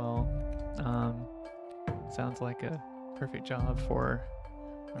tail as well. Sounds like a perfect job for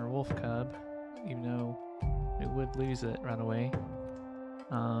our wolf cub, even though it would lose it right away.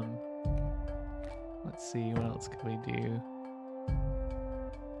 Let's see, what else could we do?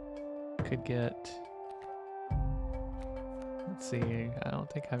 Could get... Let's see, I don't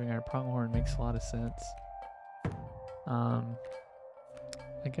think having our pronghorn makes a lot of sense. I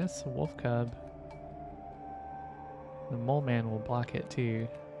guess the wolf cub, the mole man will block it too.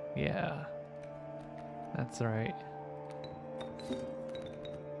 Yeah, that's right.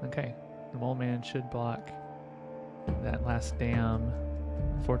 Okay, the mole man should block that last dam,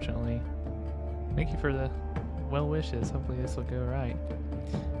 unfortunately. Thank you for the well wishes. Hopefully this will go right.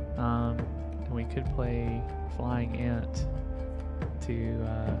 And we could play flying ant to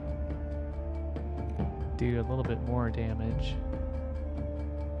do a little bit more damage.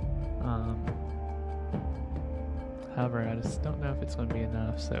 However, I just don't know if it's going to be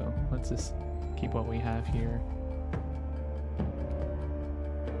enough, so let's just keep what we have here.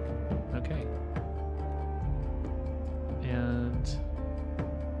 Okay. And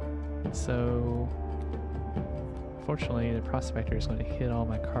so, fortunately, the prospector is going to hit all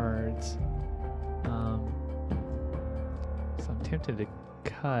my cards. So I'm tempted to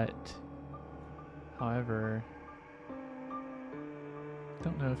cut. However,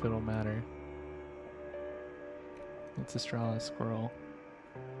 don't know if it'll matter. Let's just draw a squirrel.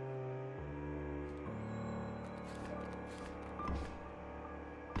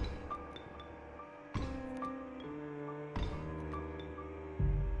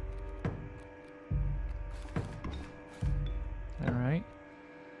 Alright.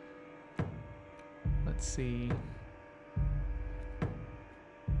 Let's see.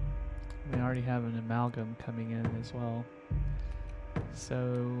 We already have an amalgam coming in as well.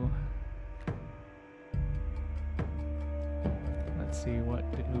 So let's see, what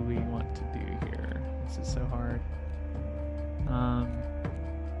do we want to do here? This is so hard.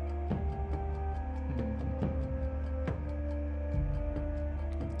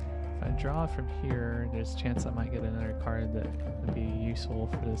 If I draw from here, there's a chance I might get another card that would be useful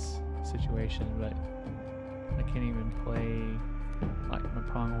for this situation, but I can't even play like my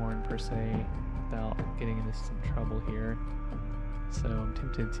pronghorn per se without getting into some trouble here. So I'm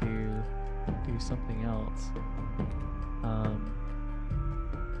tempted to do something else. I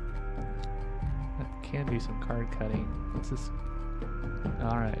can do some card cutting. Let's just...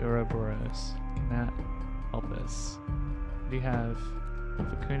 Alright, Ouroboros. Can that help us? We do have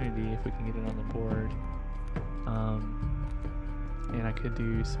fecundity if we can get it on the board. And I could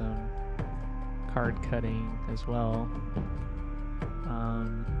do some card cutting as well.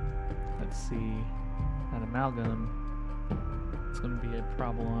 Let's see. That amalgam, it's going to be a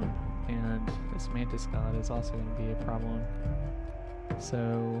problem, and this mantis god is also going to be a problem.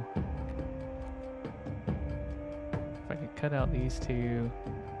 So if I could cut out these two,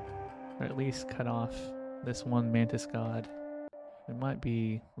 or at least cut off this one mantis god, it might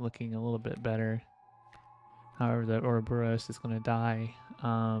be looking a little bit better. However, the Ouroboros is going to die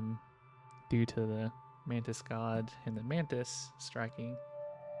due to the mantis god and the mantis striking.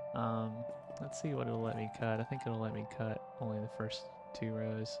 Let's see what it'll let me cut. I think it'll let me cut only the first 2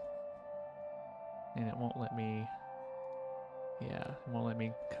 rows. And it won't let me, yeah, it won't let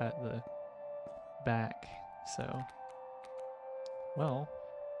me cut the back. So, well,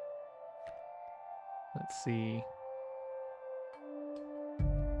 let's see.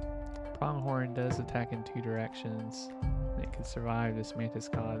 Pronghorn does attack in 2 directions. It could survive this mantis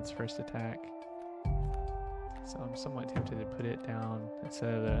god's first attack. So I'm somewhat tempted to put it down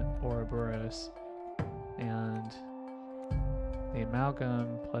instead of the Ouroboros. And the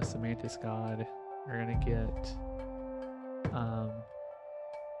amalgam plus the mantis god are going to get how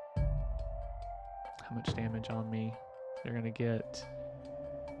much damage on me? They're going to get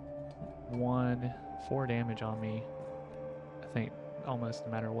 4 damage on me, I think, almost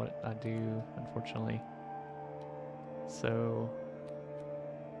no matter what I do, unfortunately. So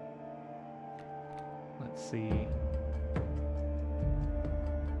let's see.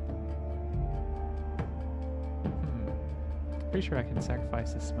 Pretty sure I can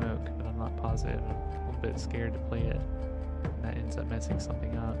sacrifice the smoke, but I'm not positive. I'm a little bit scared to play it, and that ends up messing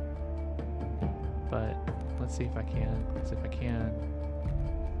something up. But let's see if I can. Because if I can,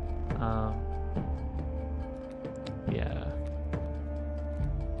 yeah.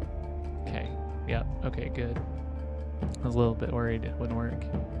 Okay. Yep. Okay. Good. I was a little bit worried it wouldn't work.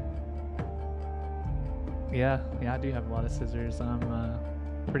 Yeah, I do have a lot of scissors. I'm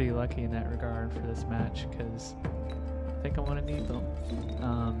pretty lucky in that regard for this match because I think I want to need them.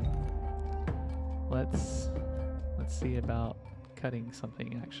 Let's see about cutting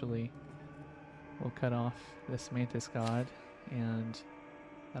something actually. we'll cut off this Mantis God, and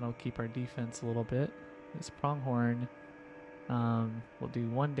that'll keep our defense a little bit. This Pronghorn will do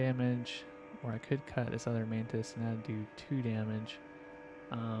 1 damage, or I could cut this other Mantis and that'd do 2 damage.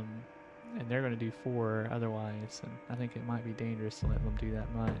 And they're going to do 4 otherwise, and I think it might be dangerous to let them do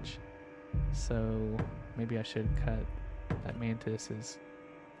that much. So maybe I should cut that Mantis, as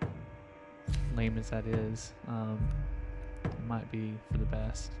lame as that is. It might be for the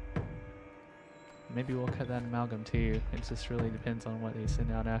best. Maybe we'll cut that Amalgam too. It just really depends on what they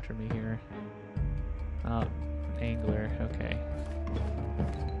send out after me here. An Angler, okay.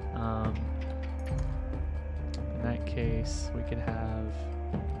 In that case, we could have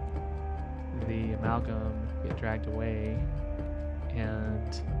the Amalgam get dragged away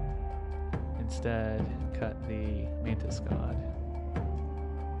and instead cut the Mantis God.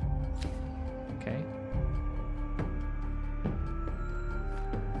 Okay.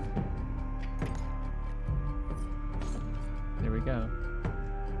 There we go.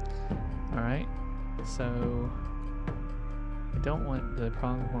 Alright, so I don't want the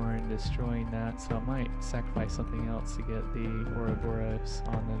Pronghorn destroying that, so I might sacrifice something else to get the Ouroboros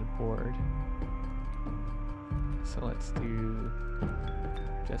on the board. So let's do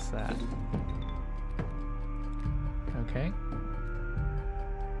just that. Okay.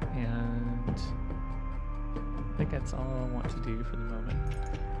 And I think that's all I want to do for the moment.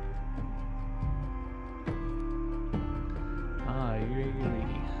 Really.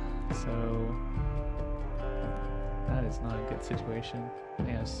 So that is not a good situation.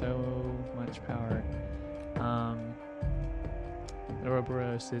 They have so much power. The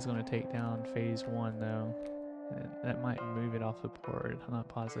Ouroboros is going to take down phase 1 though. That might move it off the board. I'm not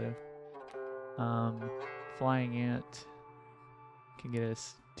positive. Flying Ant can get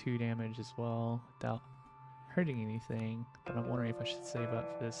us 2 damage as well without hurting anything. But I'm wondering if I should save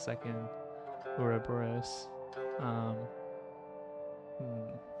up for this second Ouroboros.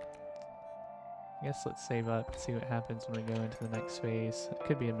 I guess let's save up and see what happens when we go into the next phase. It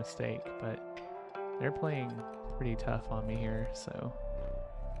could be a mistake, but they're playing pretty tough on me here, so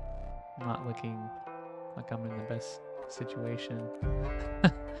I'm not looking like I'm in the best situation.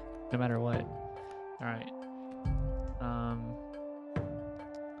 No matter what. Alright.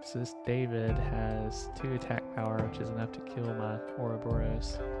 So this David has 2 attack power, which is enough to kill my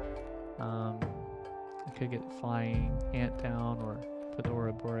Ouroboros. I could get the Flying Ant down or put the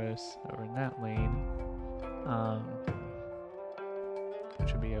Ouroboros over in that lane,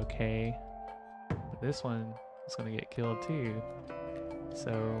 which would be okay. But this one is going to get killed too.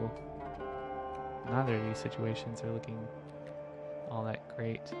 So neither of these situations are looking all that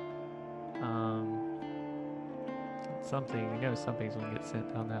great. Something, we know something's going to get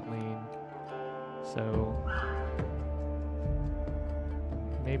sent down that lane. So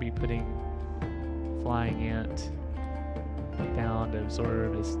maybe putting Flying Ant down to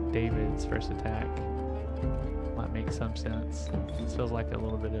absorb as David's first attack might make some sense. This feels like a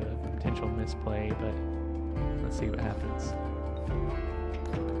little bit of a potential misplay, but let's see what happens.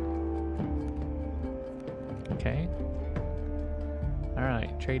 Okay.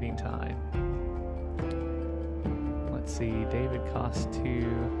 Alright, trading time. Let's see, David costs 2.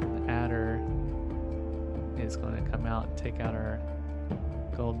 The Adder is going to come out and take out our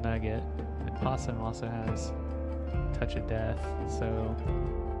gold nugget. And Possum also has Touch of Death, so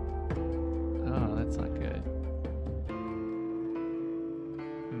oh, that's not good.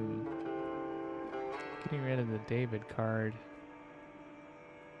 Getting rid of the David card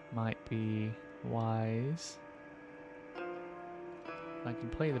might be wise. I can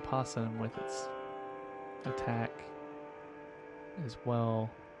play the Possum with its attack as well,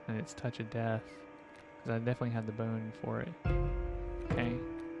 and its Touch of Death, because I definitely have the bone for it. Okay.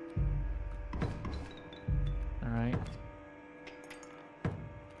 Alright.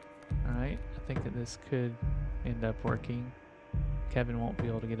 Alright, I think that this could end up working. Kevin won't be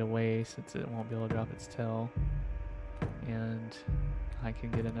able to get away since it won't be able to drop its tail. And I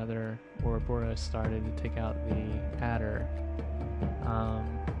can get another Ouroboros started to take out the Adder.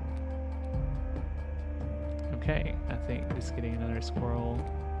 Okay, I think just getting another squirrel,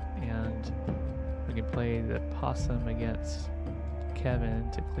 and we can play the Possum against Kevin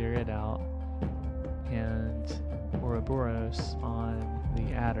to clear it out, and Ouroboros on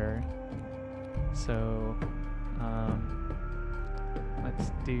the Adder. So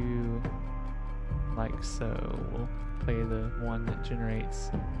let's do like so. We'll play the one that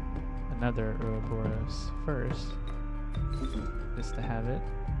generates another Ouroboros first, just to have it,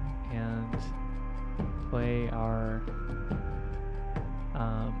 and play our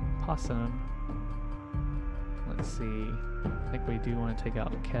Possum. Let's see, I think we do want to take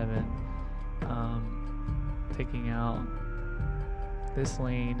out Kevin. Taking out this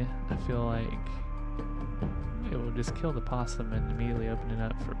lane, I feel like it will just kill the possum and immediately open it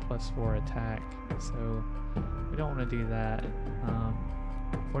up for +4 attack. So we don't want to do that.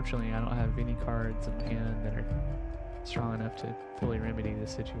 Fortunately, I don't have any cards in hand that are strong enough to fully remedy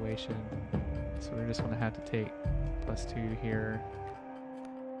this situation. So we're just going to have to take +2 here.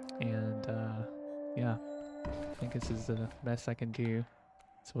 And yeah, I think this is the best I can do.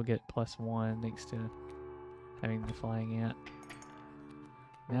 So we'll get +1 thanks to having the flying ant.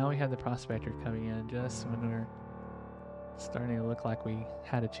 Now we have the prospector coming in just when we're starting to look like we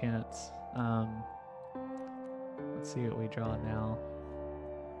had a chance. Let's see what we draw now.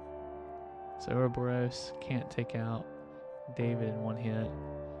 So Ouroboros can't take out David in one hit.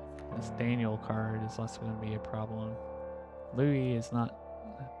 This Daniel card is also going to be a problem. Louis is not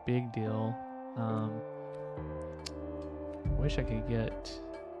a big deal. Wish I could get...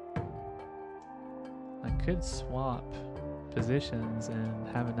 I could swap positions and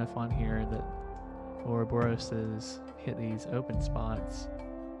have enough on here that Ouroboroses hit these open spots.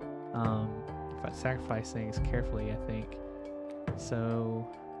 If I sacrifice things carefully, I think. So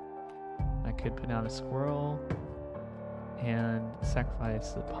I could put down a squirrel and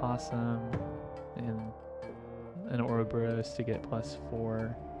sacrifice the possum and an Ouroboros to get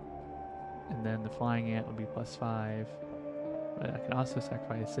 +4, and then the flying ant would be +5. But I could also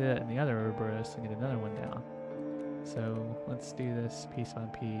sacrifice it and the other Ouroboros and get another one down. So let's do this piece by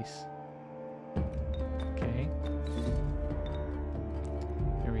piece. Okay.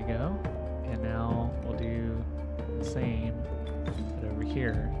 Here we go. And now we'll do the same, but over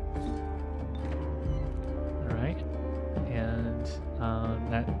here. Alright. And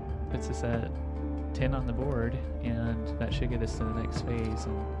that puts us at 10 on the board, and that should get us to the next phase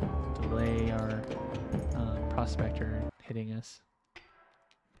and delay our prospector hitting us.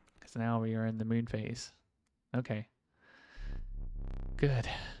 Because now we are in the moon phase. Okay. Good.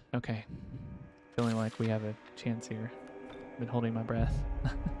 Okay. Feeling like we have a chance here. Been holding my breath.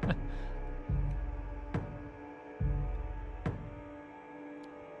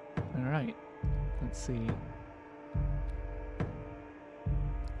 Alright. Let's see.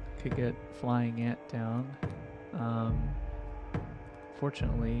 Could get flying ant down.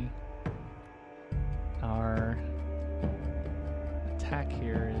 Fortunately, our attack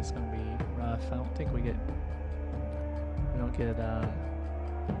here is going to be rough. I don't think we don't get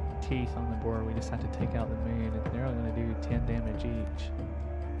teeth on the board. We just have to take out the moon, and they're only going to do 10 damage each.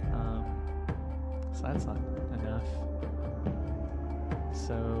 So that's not enough.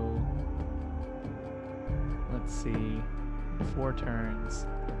 So let's see. 4 turns.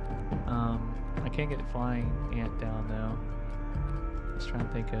 I can't get flying ant down though. Just trying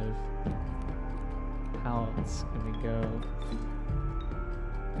to think of how else can we go.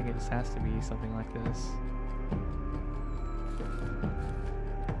 I think it just has to be something like this.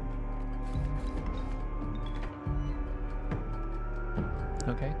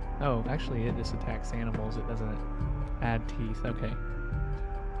 Okay. Oh, actually it just attacks animals. It doesn't add teeth. Okay.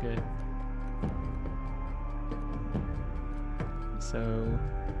 Good. So,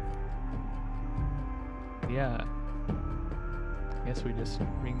 yeah. I guess we just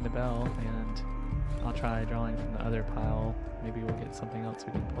ring the bell, and I'll try drawing from the other pile. Maybe we'll get something else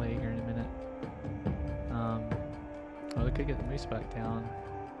we can play here in a minute. Oh, we could get the moose back down.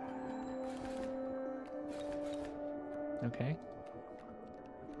 Okay.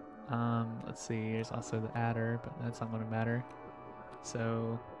 Let's see, there's also the adder, but that's not going to matter.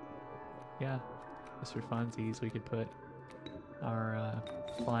 So, yeah, just for funsies, we could put our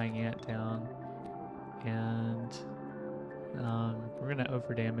flying ant down, and we're going to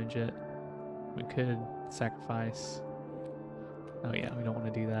over damage it. We could sacrifice. Oh yeah, we don't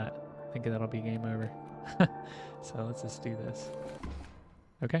want to do that. I think that'll be game over. So let's just do this.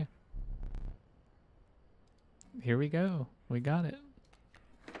 Okay. Here we go. We got it.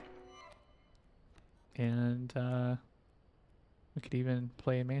 And we could even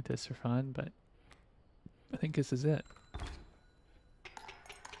play a mantis for fun, but I think this is it.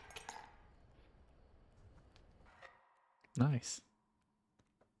 Nice.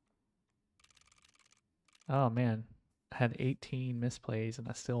 Oh man, I had 18 misplays and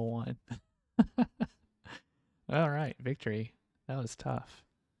I still won. All right, victory. That was tough.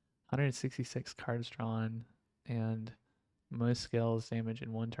 166 cards drawn, and most skills damage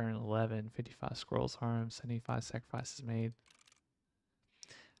in 1 turn 11, 55 squirrels harmed, 75 sacrifices made.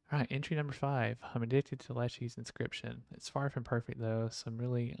 Alright, entry number 5. I'm addicted to Leshy's Inscryption. It's far from perfect though, some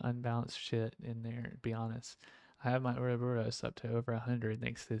really unbalanced shit in there, to be honest. I have my Ouroboros up to over 100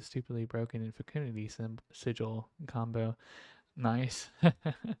 thanks to the stupidly broken Infecunity sigil combo. Nice. I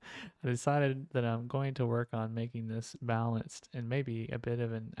decided that I'm going to work on making this balanced and maybe a bit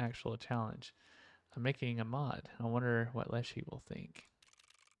of an actual challenge. I'm making a mod. I wonder what Leshy will think.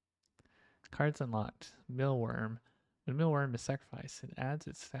 Cards unlocked. Millworm. When Millworm is sacrificed, it adds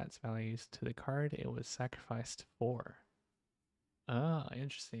its stats values to the card it was sacrificed for. Oh,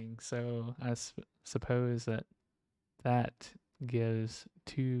 interesting. So I suppose that gives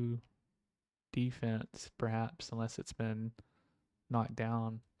 2 defense, perhaps, unless it's been knocked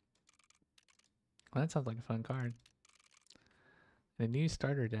down. Well, that sounds like a fun card. The new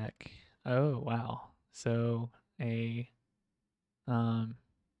starter deck. Oh, wow. So a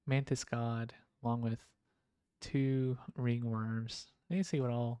Mantis God along with 2 ringworms. I need to see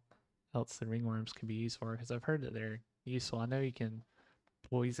what all else the ringworms can be used for because I've heard that they're useful. I know you can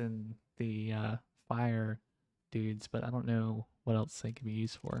poison the fire dudes, but I don't know what else they can be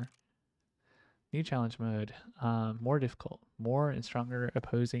used for. New challenge mode. More difficult. More and stronger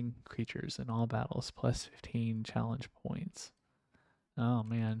opposing creatures in all battles. Plus 15 challenge points. Oh,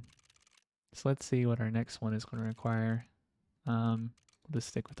 man. So let's see what our next one is going to require. We'll just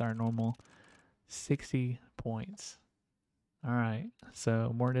stick with our normal 60 points. All right.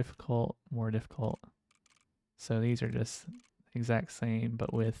 So more difficult, more difficult. So these are just exact same,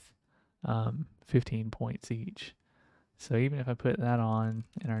 but with 15 points each. So even if I put that on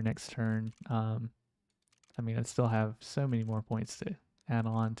in our next turn, I mean, I'd still have so many more points to add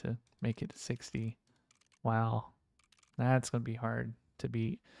on to make it to 60. Wow. That's going to be hard to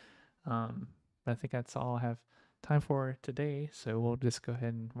beat. But I think that's all I have time for today. So we'll just go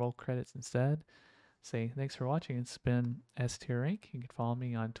ahead and roll credits instead. Say thanks for watching. It's been S Tier Rank. You can follow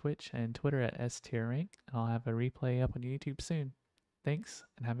me on Twitch and Twitter at S Tier Rank. I'll have a replay up on YouTube soon. Thanks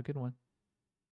and have a good one.